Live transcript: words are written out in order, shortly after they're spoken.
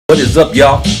What is up,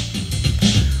 y'all?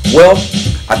 Well,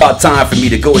 I thought time for me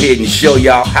to go ahead and show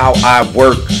y'all how I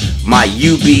work my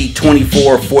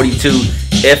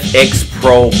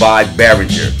UB2442fxpro by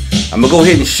Behringer. I'm gonna go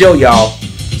ahead and show y'all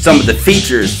some of the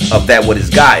features of that, what it's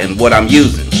got and what I'm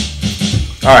using.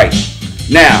 Alright,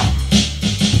 now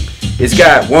it's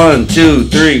got 1, 2,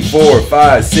 3, 4,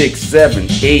 5, 6, 7,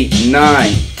 8,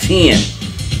 9, 10.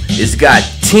 It's got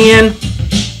 10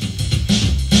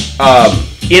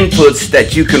 inputs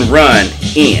that you can run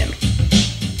in.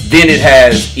 Then it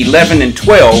has 11 and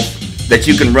 12 that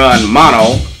you can run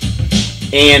mono,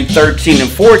 and 13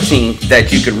 and 14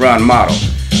 that you can run mono.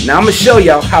 Now I'm going to show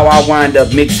y'all how I wind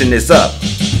up mixing this up.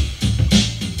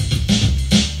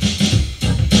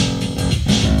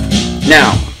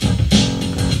 Now,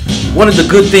 one of the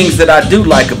good things that I do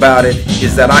like about it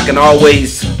is that I can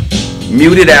always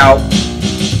mute out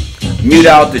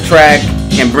the track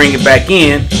and bring it back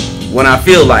in when I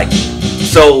feel like it.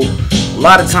 So a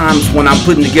lot of times when I'm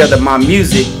putting together my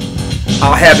music,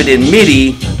 I'll have it in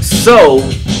MIDI, so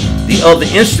the other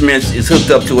instruments is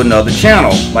hooked up to another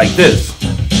channel like this.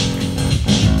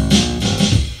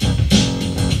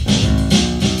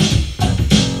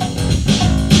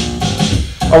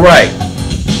 Alright,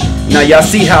 now y'all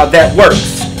see how that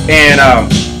works, and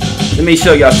let me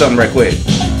show y'all something right quick.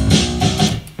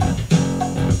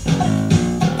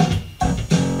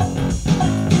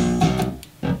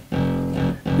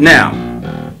 Now,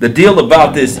 the deal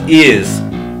about this is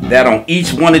that on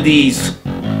each one of these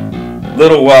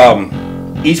little,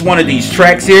 each one of these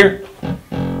tracks here,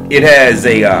 it has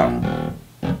a,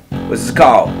 what's it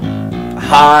called?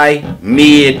 High,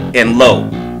 mid, and low.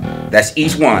 That's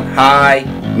each one. High,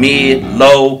 mid,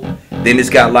 low. Then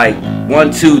it's got like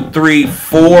 1, 2, 3,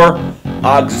 4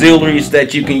 auxiliaries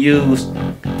that you can use,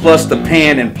 plus the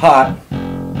pan and pot.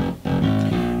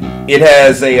 It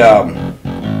has a,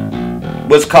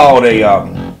 what's called a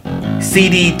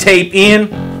CD tape in,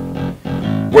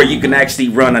 where you can actually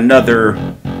run another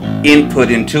input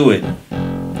into it.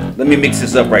 Let me mix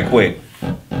this up right quick.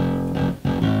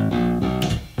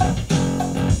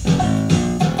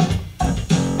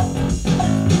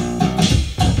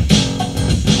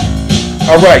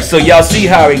 Alright, so y'all see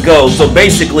how it goes. So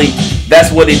basically,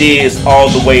 that's what it is all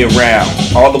the way around,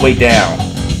 all the way down.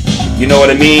 You know what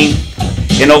I mean?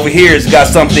 And over here it's got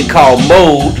something called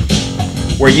mode,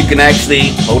 where you can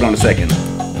actually, hold on a second.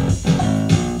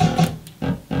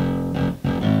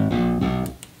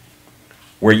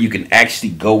 Where you can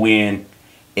actually go in,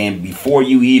 and before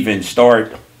you even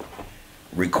start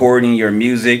recording your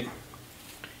music,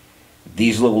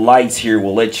 these little lights here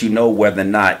will let you know whether or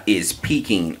not it's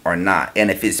peaking or not. And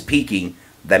if it's peaking,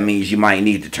 that means you might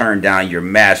need to turn down your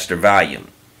master volume.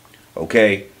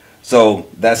 Okay, so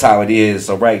that's how it is.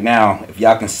 So right now, if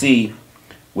y'all can see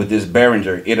with this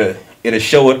Behringer, it'll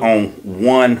show it on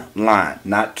one line,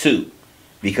 not two,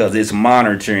 because it's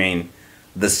monitoring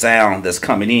the sound that's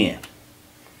coming in.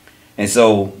 And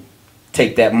so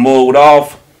take that mode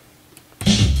off,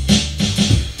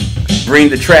 bring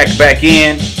the track back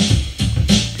in,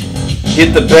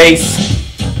 hit the bass,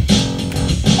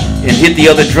 and hit the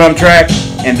other drum track,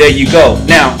 and there you go.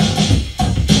 Now,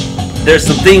 there's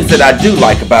some things that I do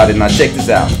like about it. Now check this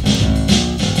out.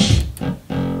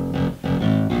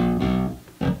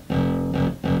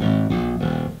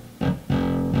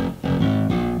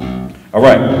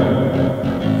 Alright,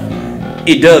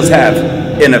 it does have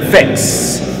an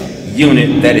effects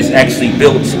unit that is actually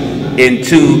built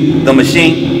into the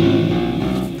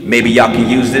machine. Maybe y'all can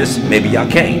use this, maybe y'all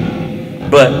can't,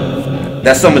 but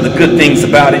that's some of the good things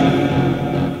about it.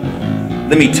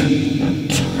 Let me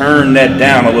turn that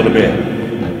down a little bit.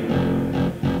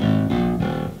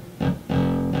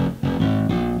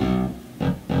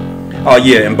 Oh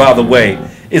yeah, and by the way,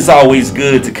 it's always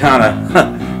good to kind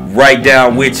of write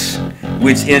down which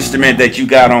instrument that you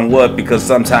got on what, because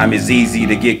sometimes it's easy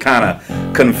to get kind of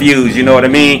confused, you know what I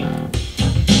mean?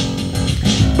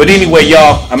 But anyway,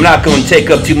 y'all, I'm not going to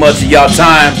take up too much of y'all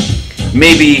time.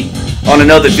 Maybe on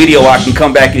another video I can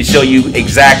come back and show you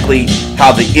exactly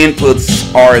how the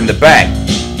inputs are in the back.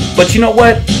 But you know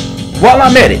what? While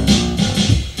I'm at it,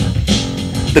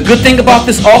 the good thing about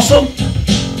this also,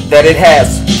 that it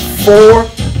has 4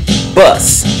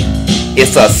 bus.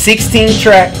 It's a 16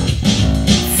 track,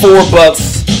 4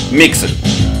 bus mixer.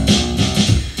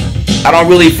 I don't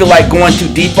really feel like going too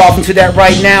deep off into that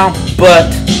right now,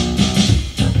 but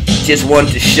just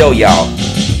wanted to show y'all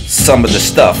some of the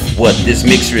stuff, what this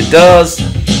mixer does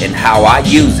and how I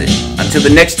use it. Until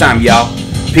the next time, y'all,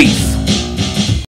 peace.